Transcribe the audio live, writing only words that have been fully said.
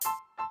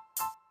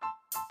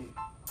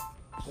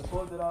The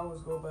quote that I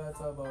always go back and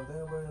talk about,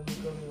 then bring a new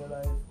cover in your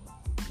life,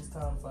 it's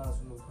time to find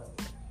some new color.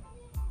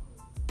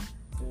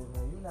 Because,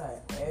 man, you're not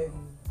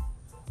adding,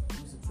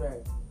 you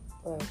subtracting.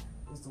 Right.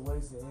 It's the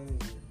waste of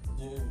energy.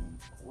 Yeah.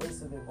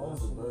 Waste of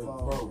emotion.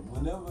 Bro,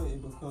 whenever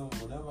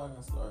I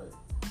can start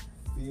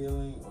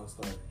feeling or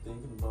start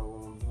thinking about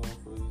what I'm doing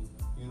for you,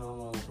 you no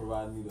longer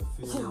provide me the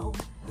feeling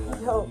that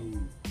I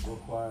need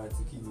required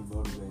to keep me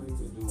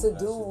motivated to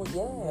do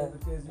Yeah,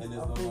 because and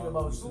I'm thinking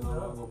about you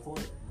now.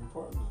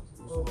 Partners.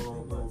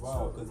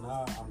 Because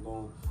now I'm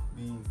going to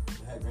be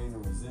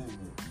gaining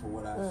resentment for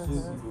what I should be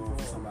doing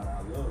for somebody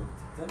I love.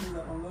 That means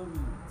I don't love you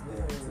to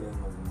that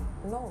level.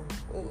 No,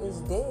 it's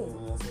dead.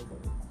 And that's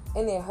okay.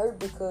 And it hurt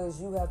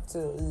because you have to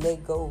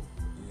let go.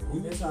 Yeah, we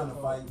been trying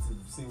to fight to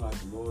seem like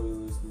the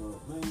loyalist. Man,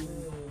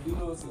 be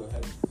loyal to your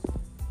happiness.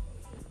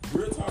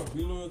 Real talk,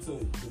 be loyal to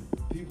the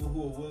people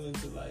who are willing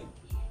to like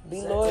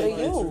be loyal to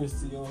you.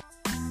 interest to your